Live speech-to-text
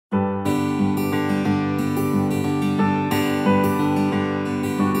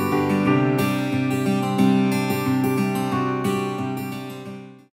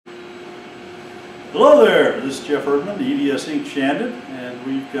Hello there, this is Jeff Erdman, E.D.S. Inc. Shandon, and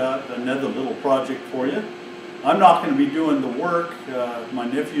we've got another little project for you. I'm not going to be doing the work. My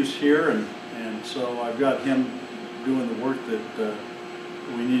nephew's here, and so I've got him doing the work that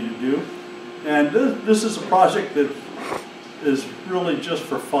we need to do. And this is a project that is really just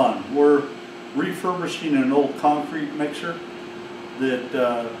for fun. We're refurbishing an old concrete mixer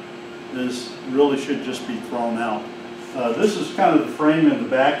that really should just be thrown out. This is kind of the frame in the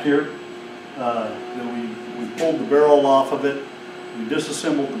back here. We pulled the barrel off of it, we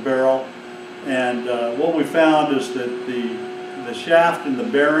disassembled the barrel, and what we found is that the shaft and the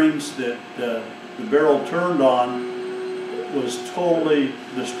bearings that the barrel turned on was totally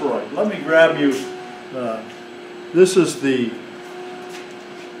destroyed. Let me grab you, this is the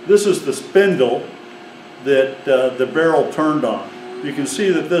spindle that the barrel turned on. You can see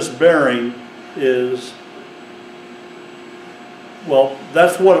that this bearing is, well,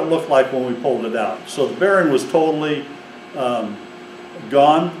 that's what it looked like when we pulled it out. So the bearing was totally gone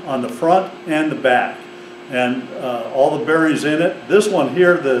on the front and the back, and all the bearings in it. This one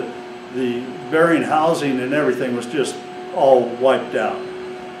here, the bearing housing and everything was just all wiped out.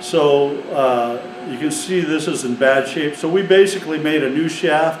 So you can see this is in bad shape. So we basically made a new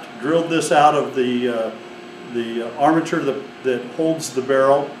shaft, drilled this out of the armature that holds the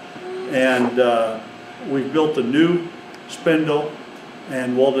barrel, and we've built a new spindle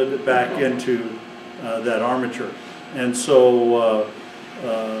and welded it back into that armature. And so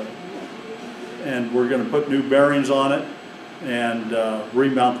and we're going to put new bearings on it and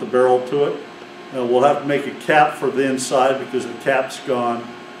remount the barrel to it. We'll have to make a cap for the inside because the cap's gone,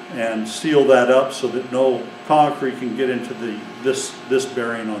 and seal that up so that no concrete can get into this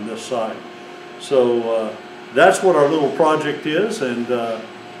bearing on this side. So that's what our little project is, and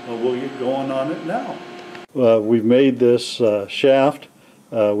we'll get going on it now. We've made this shaft.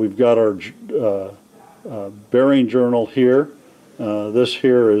 We've got our bearing journal here. This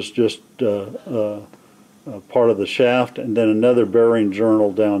here is just part of the shaft, and then another bearing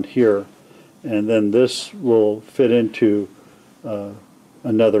journal down here. And then this will fit into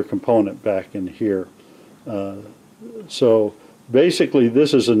another component back in here. So basically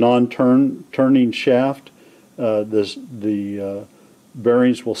this is a non-turning shaft. The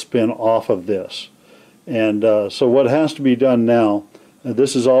bearings will spin off of this. And so what has to be done now,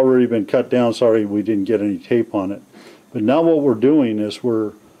 this has already been cut down, sorry we didn't get any tape on it, but now what we're doing is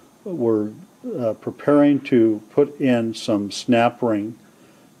we're preparing to put in some snap ring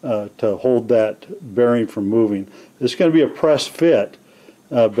to hold that bearing from moving. It's going to be a press fit,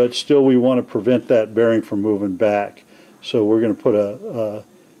 but still we want to prevent that bearing from moving back. So we're going to put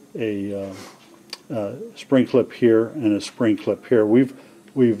a spring clip here and a spring clip here.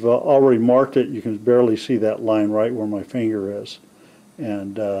 We've already marked it. You can barely see that line right where my finger is,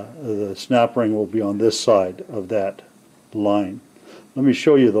 and the snap ring will be on this side of that line. Let me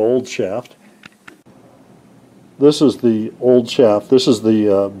show you the old shaft. This is the old shaft. This is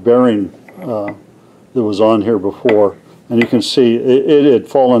the bearing that was on here before, and you can see it had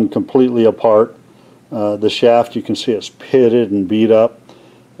fallen completely apart. The shaft, you can see it's pitted and beat up,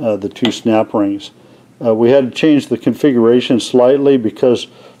 the two snap rings. We had to change the configuration slightly because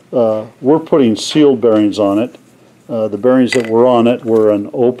we're putting sealed bearings on it. The bearings that were on it were an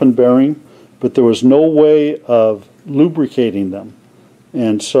open bearing, but there was no way of lubricating them.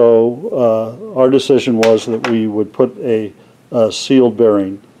 And so our decision was that we would put a sealed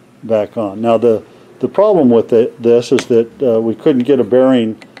bearing back on. Now the problem with this is that we couldn't get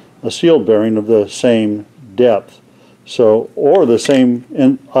a sealed bearing of the same depth, or the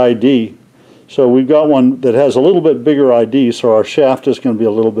same ID. So we've got one that has a little bit bigger ID, so our shaft is going to be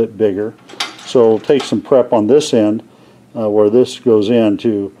a little bit bigger. So we'll take some prep on this end where this goes in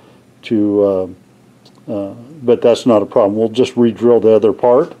but that's not a problem. We'll just re-drill the other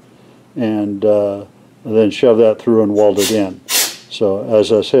part and then shove that through and weld it in. So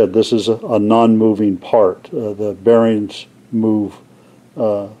as I said, this is a non-moving part. The bearings move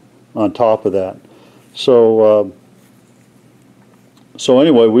on top of that. So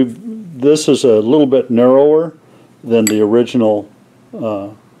anyway, this is a little bit narrower than the original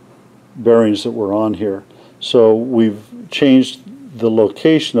bearings that were on here. So we've changed the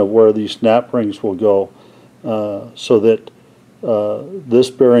location of where these snap rings will go so that this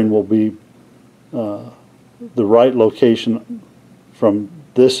bearing will be the right location from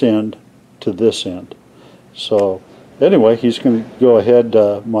this end to this end. So anyway, he's going to go ahead.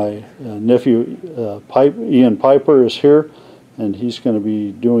 My nephew Ian Piper is here, and he's going to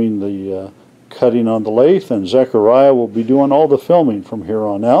be doing the cutting on the lathe, and Zechariah will be doing all the filming from here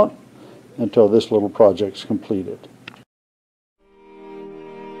on out until this little project's completed.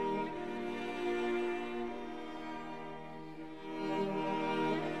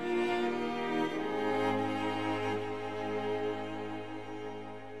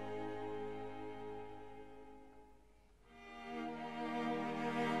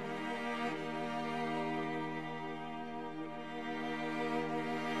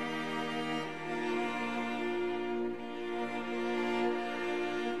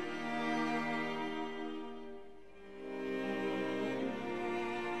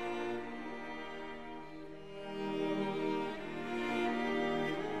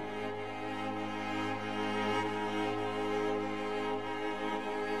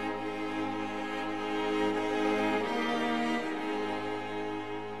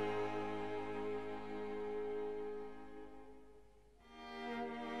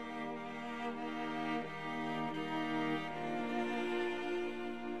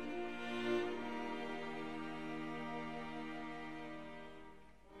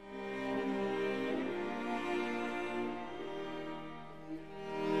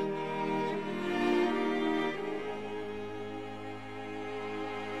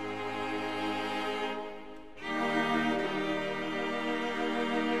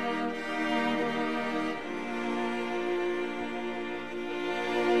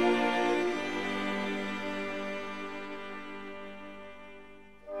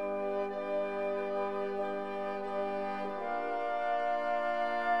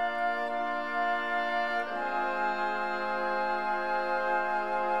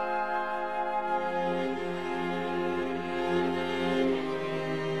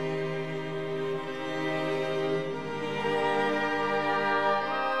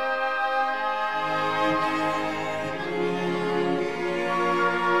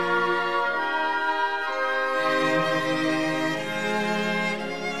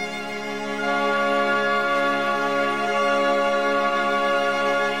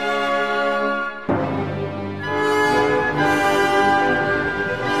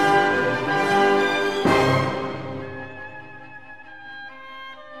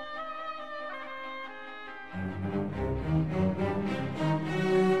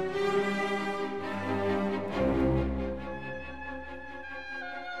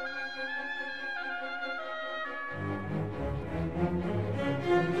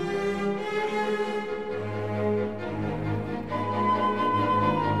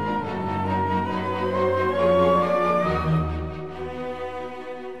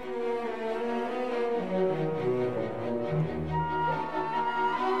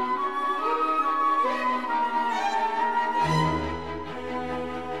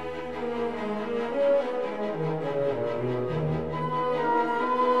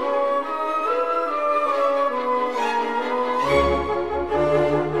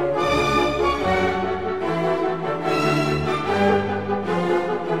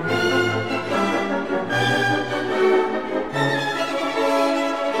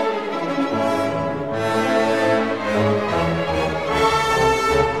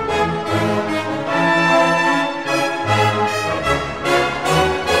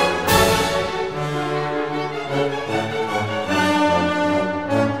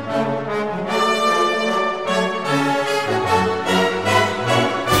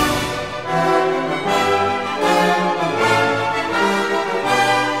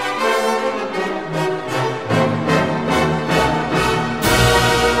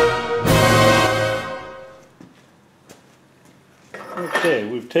 Okay,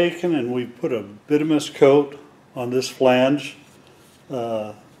 we've taken and we've put a bituminous coat on this flange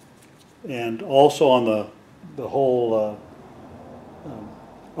and also on the whole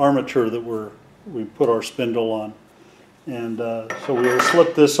armature that we put our spindle on. And so we'll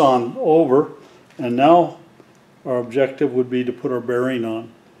slip this on over, and now our objective would be to put our bearing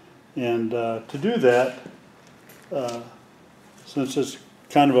on. And to do that, since it's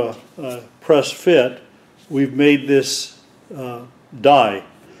kind of a press fit, we've made this die.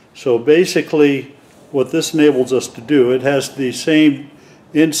 So basically what this enables us to do, it has the same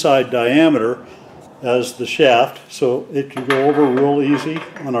inside diameter as the shaft, so it can go over real easy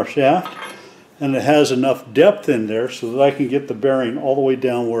on our shaft, and it has enough depth in there so that I can get the bearing all the way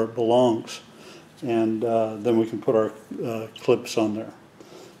down where it belongs, and then we can put our clips on there.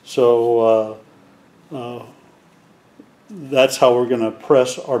 So that's how we're going to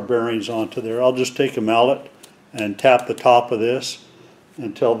press our bearings onto there. I'll just take a mallet and tap the top of this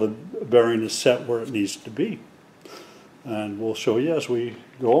until the bearing is set where it needs to be. And we'll show you as we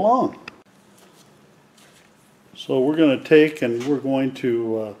go along. So we're going to take and we're going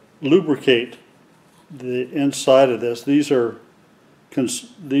to lubricate the inside of this. These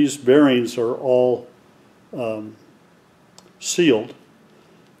bearings are all sealed,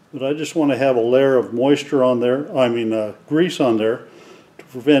 but I just want to have a layer of moisture on there, grease on there, to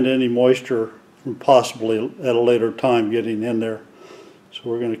prevent any moisture from possibly at a later time getting in there. So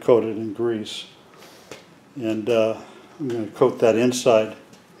we're going to coat it in grease. And I'm going to coat that inside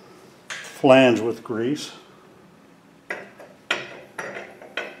flange with grease.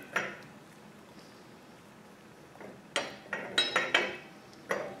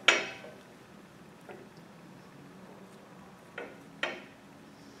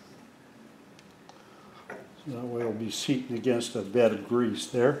 So that way it'll be seating against a bed of grease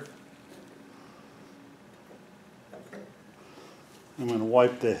there. I'm going to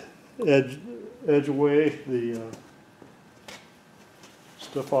wipe the edge away, the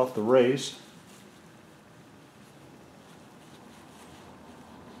stuff off the race.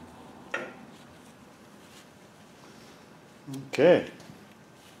 Okay,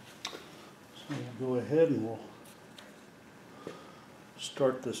 so we'll go ahead and we'll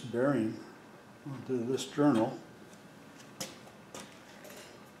start this bearing onto this journal.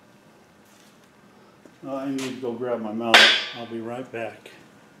 I need to go grab my mallet. I'll be right back.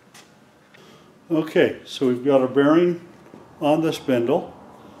 Okay, so we've got our bearing on the spindle.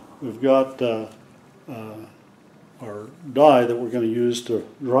 We've got our die that we're going to use to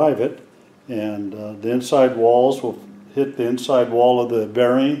drive it, and the inside walls will hit the inside wall of the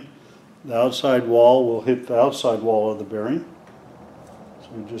bearing. The outside wall will hit the outside wall of the bearing. So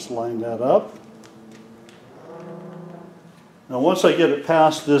we just line that up. Now once I get it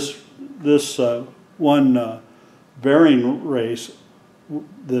past this one bearing race,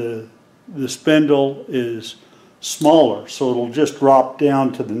 the spindle is smaller, so it'll just drop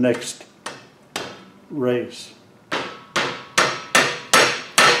down to the next race.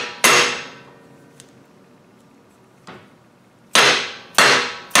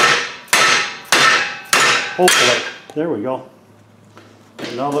 Hopefully. There we go.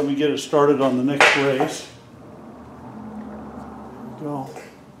 And now let me get it started on the next race. There we go.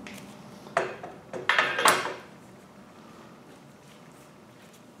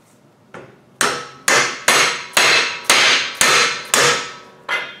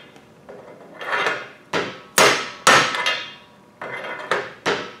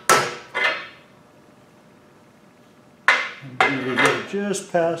 And we get it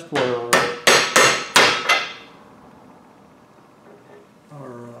just past where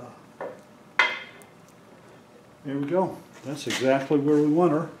there we go. That's exactly where we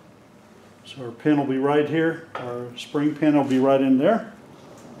want her. So our pin will be right here. Our spring pin will be right in there.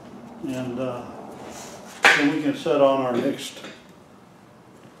 And then we can set on our next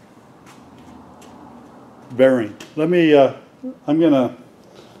bearing. Let me, I'm going to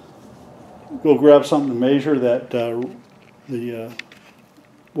go grab something to measure that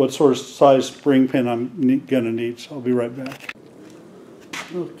what sort of size spring pin I'm going to need. So I'll be right back.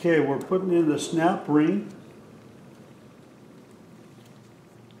 Okay, we're putting in the snap ring.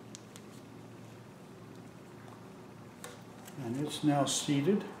 And it's now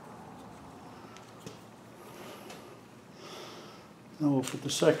seated. Now we'll put the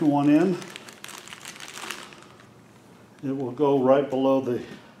second one in. It will go right below the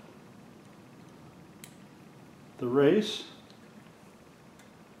race.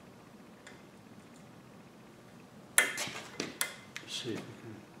 Let's see if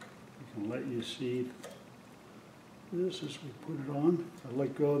we can let you see this as we put it on. If I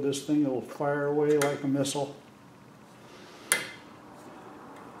let go of this thing, it will fire away like a missile.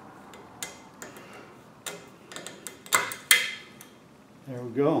 There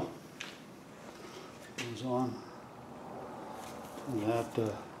we go. Goes on. And that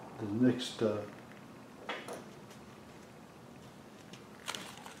the next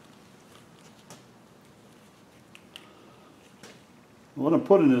what I'm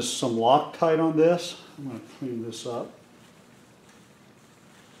putting is some Loctite on this. I'm going to clean this up.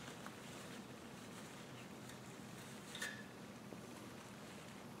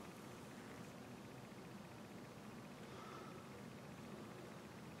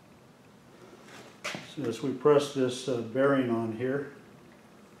 So as we press this bearing on here,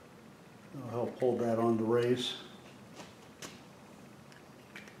 I'll help hold that on to raise.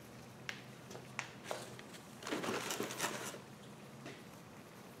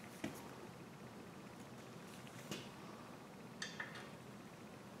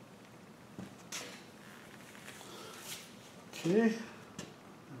 Okay,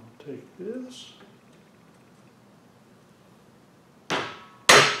 I'll take this.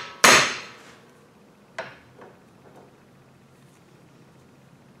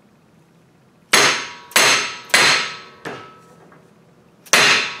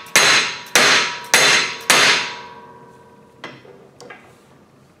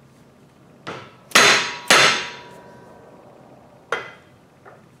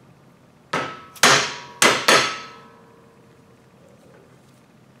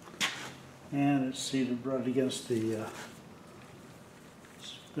 And it's seated right against the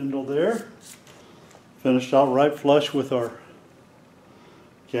spindle there. Finished out right flush with our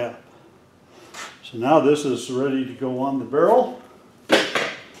cap. So now this is ready to go on the barrel.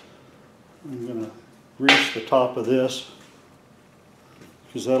 I'm going to grease the top of this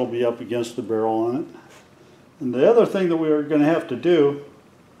because that'll be up against the barrel on it. And the other thing that we are going to have to do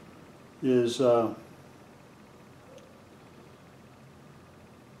is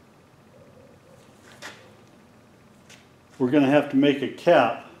we're going to have to make a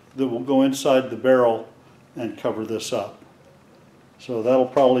cap that will go inside the barrel and cover this up. So that'll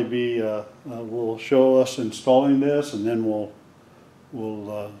probably be, will show us installing this, and then we'll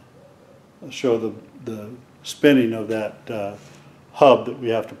show the spinning of that hub that we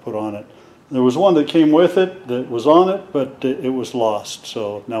have to put on it. There was one that came with it that was on it, but it was lost,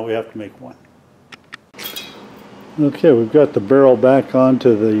 so now we have to make one. Okay, we've got the barrel back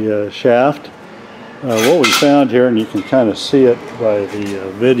onto the shaft. What we found here, and you can kind of see it by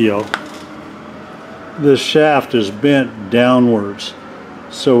the video, this shaft is bent downwards,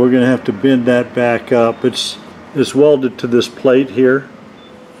 so we're going to have to bend that back up. It's welded to this plate here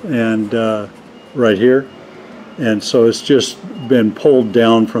and right here, and so it's just been pulled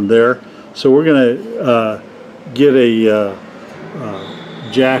down from there. So we're going to get a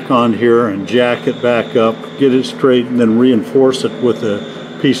jack on here and jack it back up, get it straight, and then reinforce it with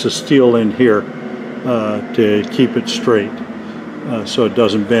a piece of steel in here to keep it straight so it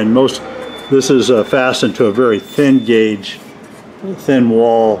doesn't bend. This is fastened to a very thin gauge, thin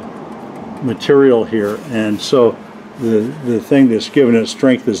wall material here, and so the thing that's giving it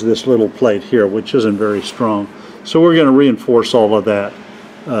strength is this little plate here, which isn't very strong. So we're going to reinforce all of that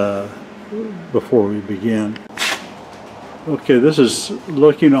before we begin. Okay, this is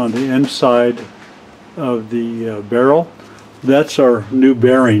looking on the inside of the barrel. That's our new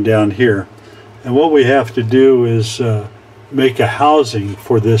bearing down here. And what we have to do is make a housing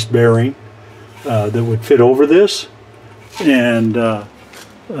for this bearing that would fit over this, and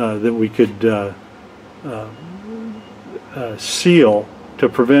that we could seal to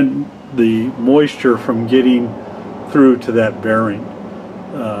prevent the moisture from getting through to that bearing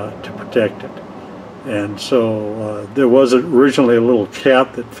to protect it. And so there was originally a little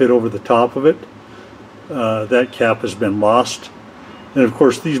cap that fit over the top of it. That cap has been lost. And of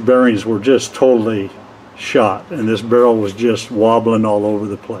course these bearings were just totally shot, and this barrel was just wobbling all over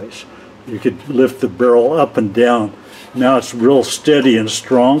the place. You could lift the barrel up and down. Now it's real steady and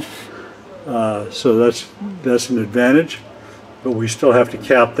strong, so that's an advantage, but we still have to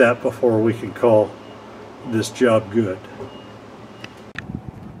cap that before we can call this job good.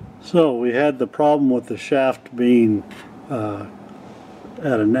 So we had the problem with the shaft being at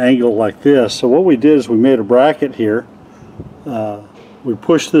an angle like this. So what we did is we made a bracket here. We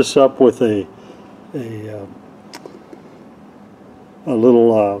pushed this up with a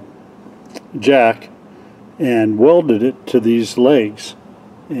little jack and welded it to these legs,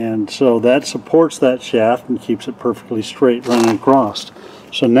 and so that supports that shaft and keeps it perfectly straight running across.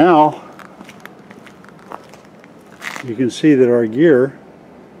 So now you can see that our gear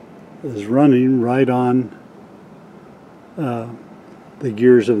is running right on the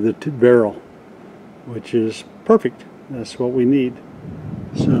gears of the barrel, which is perfect. That's what we need.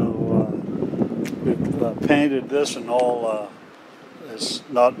 So we've painted this in all It's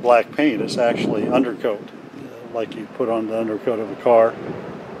not black paint, it's actually undercoat, like you put on the undercoat of a car,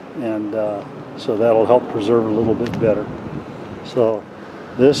 and so that'll help preserve it a little bit better. So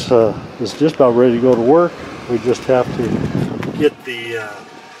this is just about ready to go to work. We just have to get the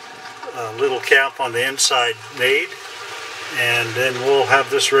little cap on the inside made, and then we'll have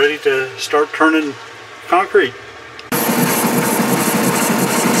this ready to start turning concrete.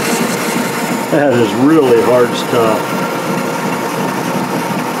 That is really hard stuff.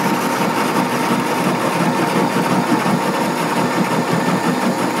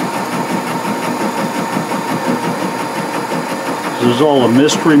 This is all a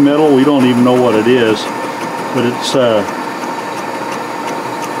mystery metal. We don't even know what it is, but it's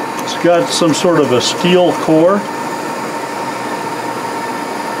got some sort of a steel core.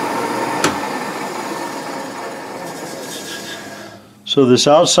 So this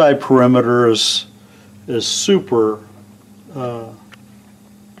outside perimeter is super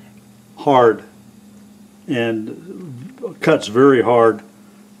hard and cuts very hard,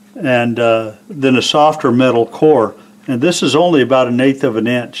 and then a softer metal core. And this is only about 1/8 of an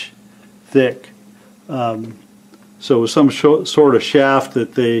inch thick. So with some sort of shaft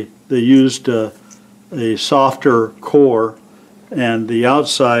that they used a softer core, and the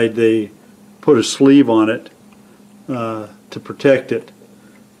outside they put a sleeve on it to protect it.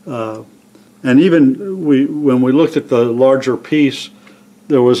 And even when we looked at the larger piece,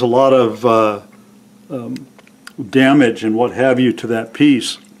 there was a lot of damage and what have you to that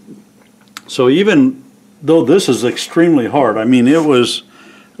piece. So even though this is extremely hard, I mean, it was,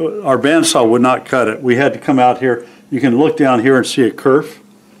 our bandsaw would not cut it. We had to come out here. You can look down here and see a kerf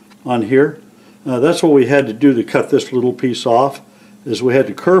on here. That's what we had to do to cut this little piece off, is we had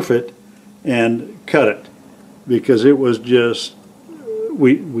to kerf it and cut it, because it was just,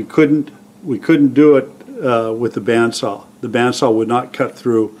 we couldn't do it with the bandsaw. The bandsaw would not cut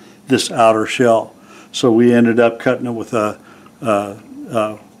through this outer shell. So we ended up cutting it with a,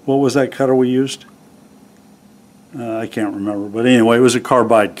 what was that cutter we used? I can't remember, but anyway, it was a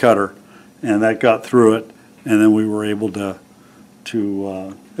carbide cutter, and that got through it, and then we were able to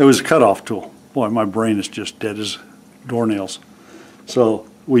it was a cutoff tool. Boy, my brain is just dead as doornails. So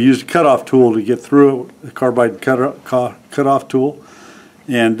we used a cutoff tool to get through it, a carbide cutoff tool,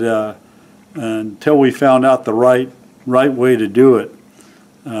 and until we found out the right way to do it,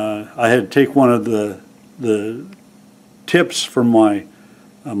 I had to take one of the tips from my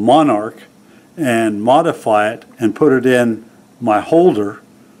Monarch and modify it and put it in my holder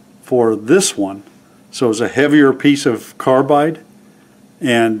for this one. So it was a heavier piece of carbide,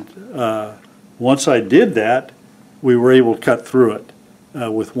 and once I did that, we were able to cut through it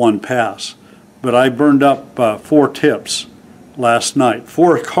with one pass. But I burned up 4 tips last night,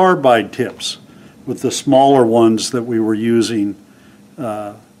 4 carbide tips, with the smaller ones that we were using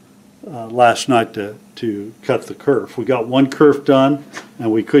last night to cut the kerf. We got one kerf done,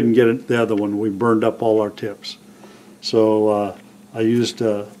 and we couldn't get the other one. We burned up all our tips. So I used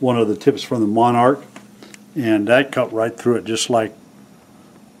one of the tips from the Monarch, and that cut right through it, just like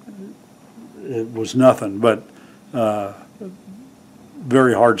it was nothing, but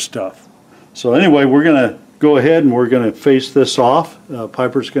very hard stuff. So anyway, we're going to go ahead and we're going to face this off.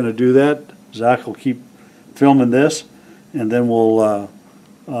 Piper's going to do that. Zach will keep filming this, and then we'll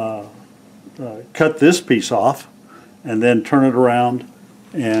cut this piece off and then turn it around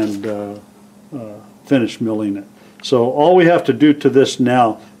and finish milling it. So all we have to do to this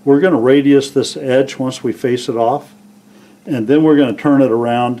now, we're going to radius this edge once we face it off, and then we're going to turn it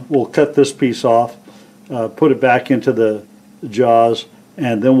around. We'll cut this piece off, put it back into the jaws,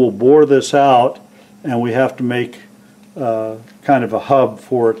 and then we'll bore this out, and we have to make kind of a hub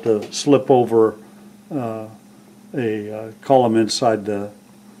for it to slip over a column inside the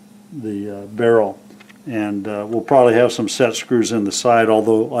barrel. And we'll probably have some set screws in the side,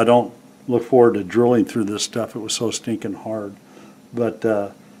 although I don't look forward to drilling through this stuff. It was so stinking hard. But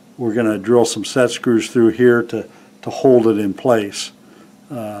we're going to drill some set screws through here to hold it in place,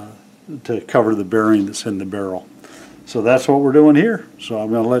 to cover the bearing that's in the barrel. So that's what we're doing here. So I'm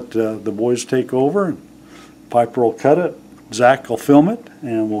going to let the boys take over, and Piper will cut it, Zach will film it,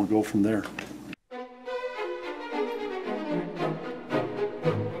 and we'll go from there.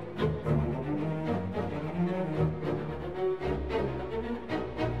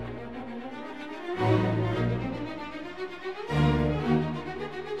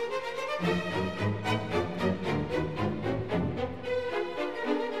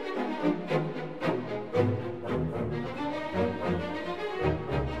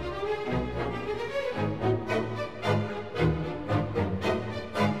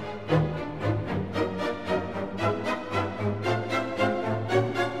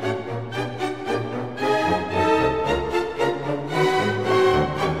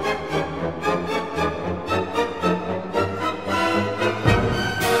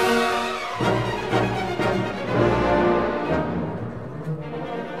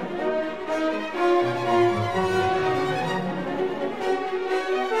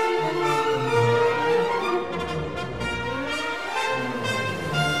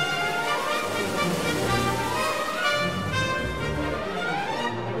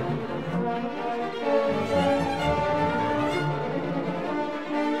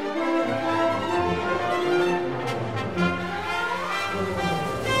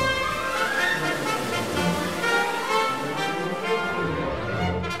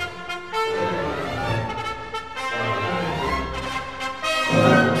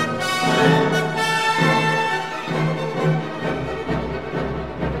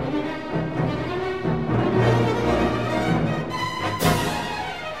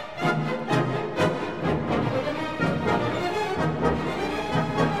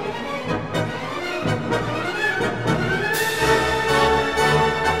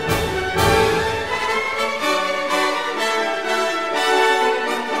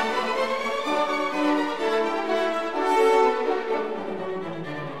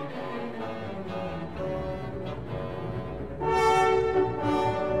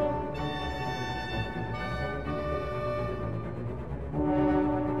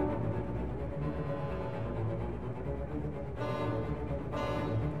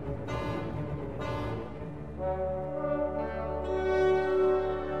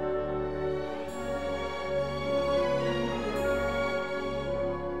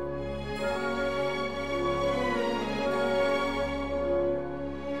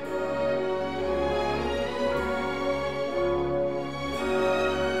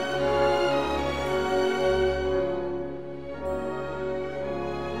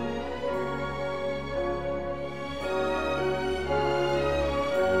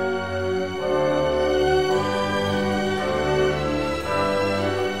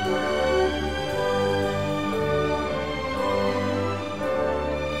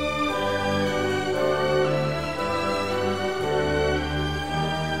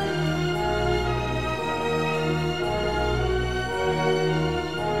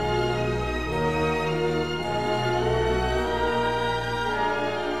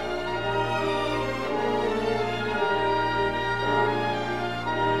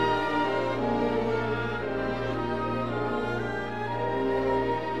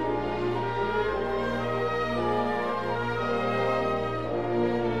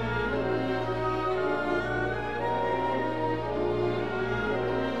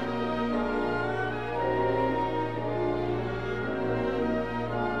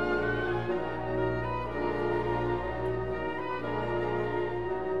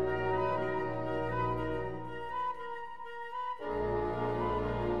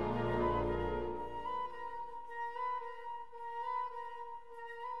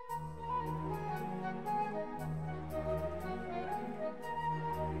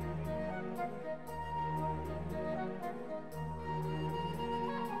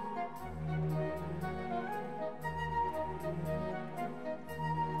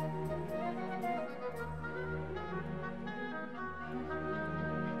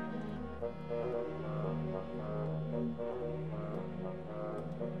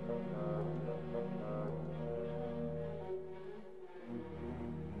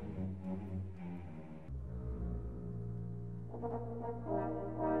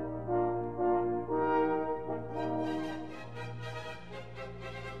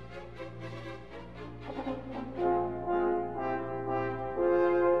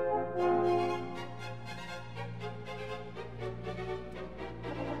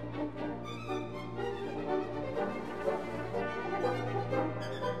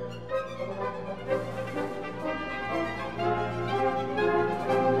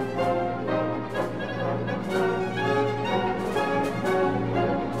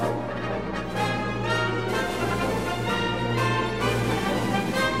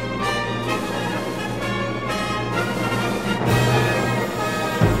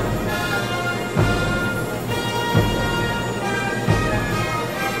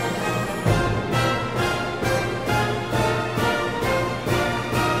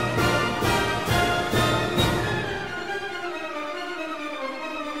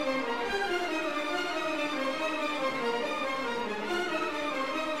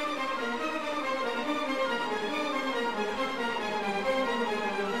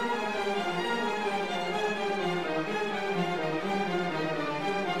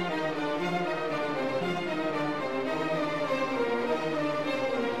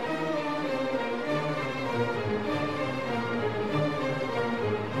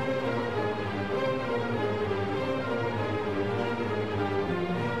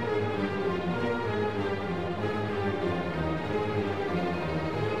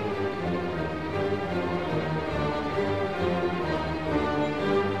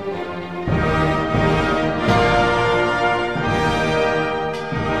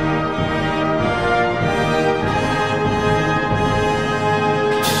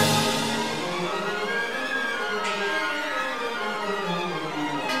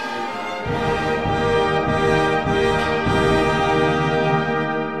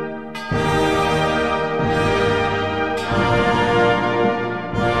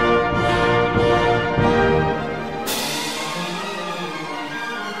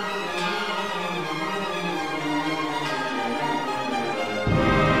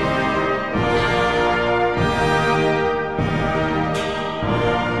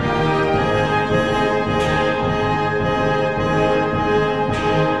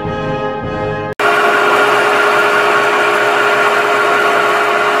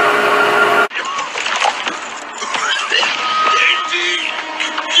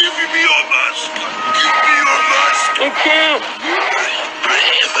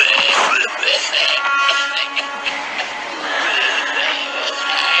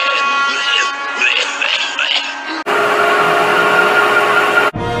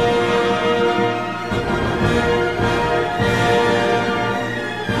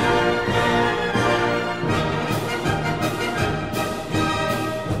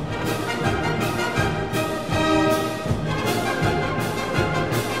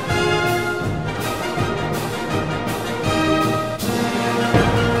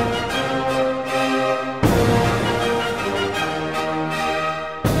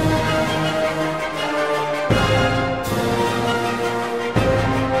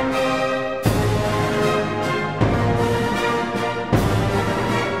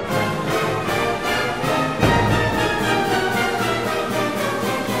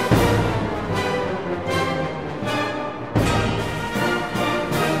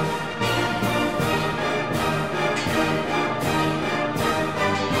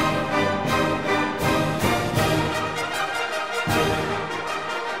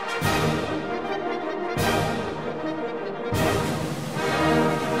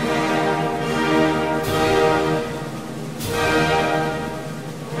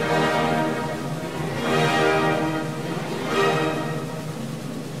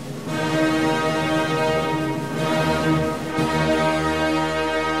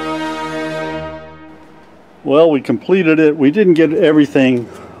 Well, we completed it. We didn't get everything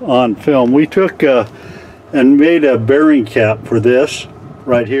on film. We took and made a bearing cap for this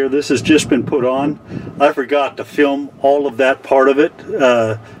right here. This has just been put on. I forgot to film all of that part of it.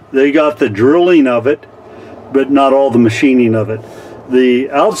 They got the drilling of it, but not all the machining of it. The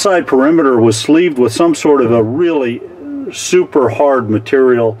outside perimeter was sleeved with some sort of a really super hard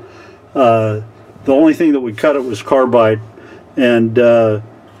material. The only thing that we cut it was carbide, and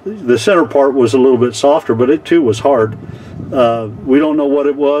the center part was a little bit softer, but it too was hard. We don't know what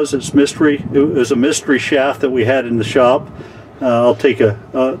it was. It's mystery. It was a mystery shaft that we had in the shop. I'll take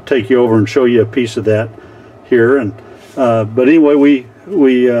you over and show you a piece of that here. And but anyway,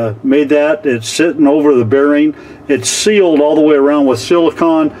 made that. It's sitting over the bearing. It's sealed all the way around with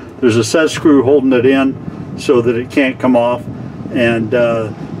silicone. There's a set screw holding it in so that it can't come off, and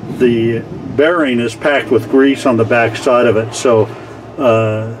the bearing is packed with grease on the back side of it, so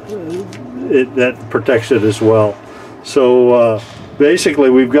that protects it as well. So basically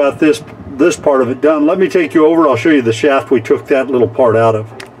we've got this part of it done. Let me take you over. I'll show you the shaft we took that little part out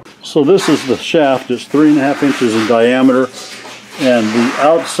of. So this is the shaft. It's 3.5 inches in diameter, and the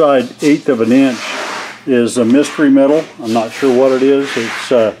outside 1/8 of an inch is a mystery metal. I'm not sure what it is.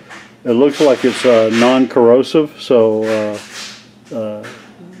 It looks like it's non-corrosive, so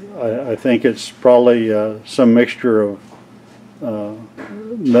I think it's probably some mixture of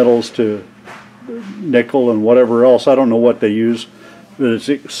metals to nickel and whatever else. I don't know what they use, but it's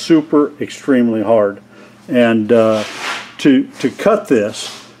super extremely hard. And to cut this,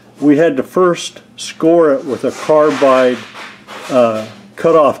 we had to first score it with a carbide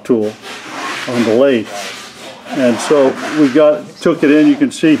cutoff tool on the lathe. And so we took it in. You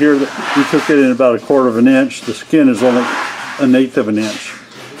can see here that we took it in about 1/4 of an inch. The skin is only 1/8 of an inch.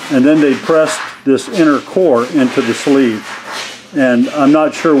 And then they pressed this inner core into the sleeve. And I'm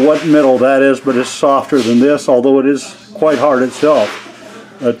not sure what metal that is, but it's softer than this, although it is quite hard itself.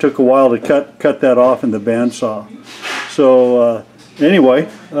 It took a while to cut that off in the bandsaw. So anyway,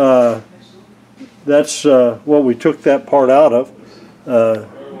 that's what we took that part out of.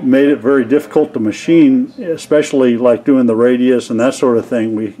 Made it very difficult to machine, especially like doing the radius and that sort of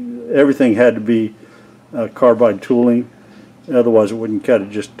thing. Everything had to be carbide tooling, otherwise it wouldn't cut it,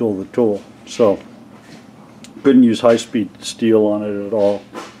 just dull the tool. So couldn't use high-speed steel on it at all.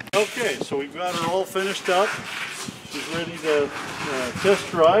 Okay, so we've got her all finished up. She's ready to test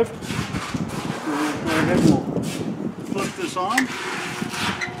drive. We'll go ahead and we'll flip this on.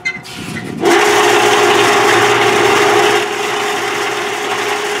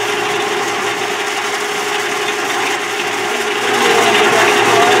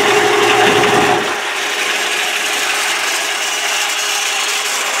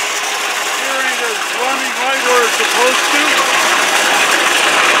 Supposed to.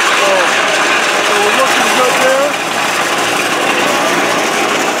 So we're looking good there.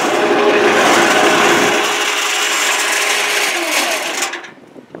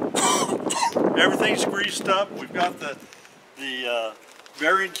 Everything's greased up. We've got the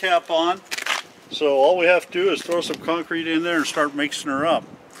bearing cap on. So all we have to do is throw some concrete in there and start mixing her up.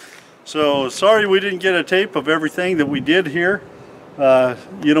 So sorry we didn't get a tape of everything that we did here.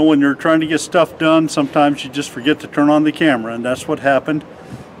 You know, when you're trying to get stuff done, sometimes you just forget to turn on the camera, and that's what happened.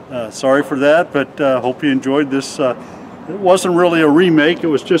 Sorry for that, but hope you enjoyed this. It wasn't really a remake, it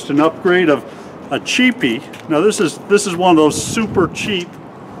was just an upgrade of a cheapie. Now this is one of those super cheap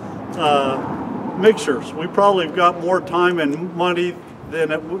mixers. We probably have got more time and money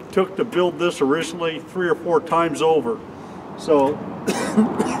than it took to build this originally, 3 or 4 times over. So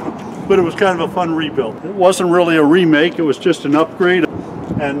but it was kind of a fun rebuild. It wasn't really a remake, it was just an upgrade,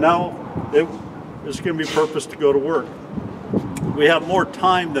 and now it's going to be purposed to go to work. We have more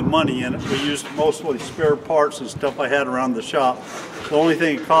time than money in it. We used mostly spare parts and stuff I had around the shop. The only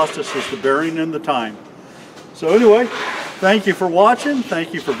thing it cost us is the bearing and the time. So anyway, thank you for watching.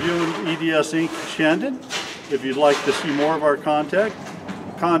 Thank you for viewing E.D.S. Inc. Shandon. If you'd like to see more of our content,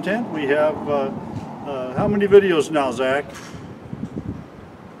 we have, how many videos now, Zach?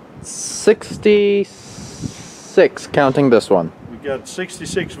 66, counting this one. We've got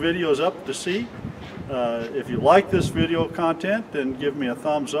 66 videos up to see. If you like this video content, then give me a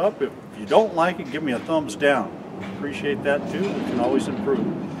thumbs up. If you don't like it, give me a thumbs down. Appreciate that too. We can always improve.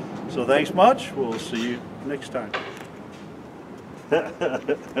 So thanks much. We'll see you next time.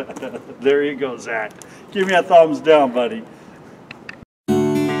 There you go, Zach. Give me a thumbs down, buddy.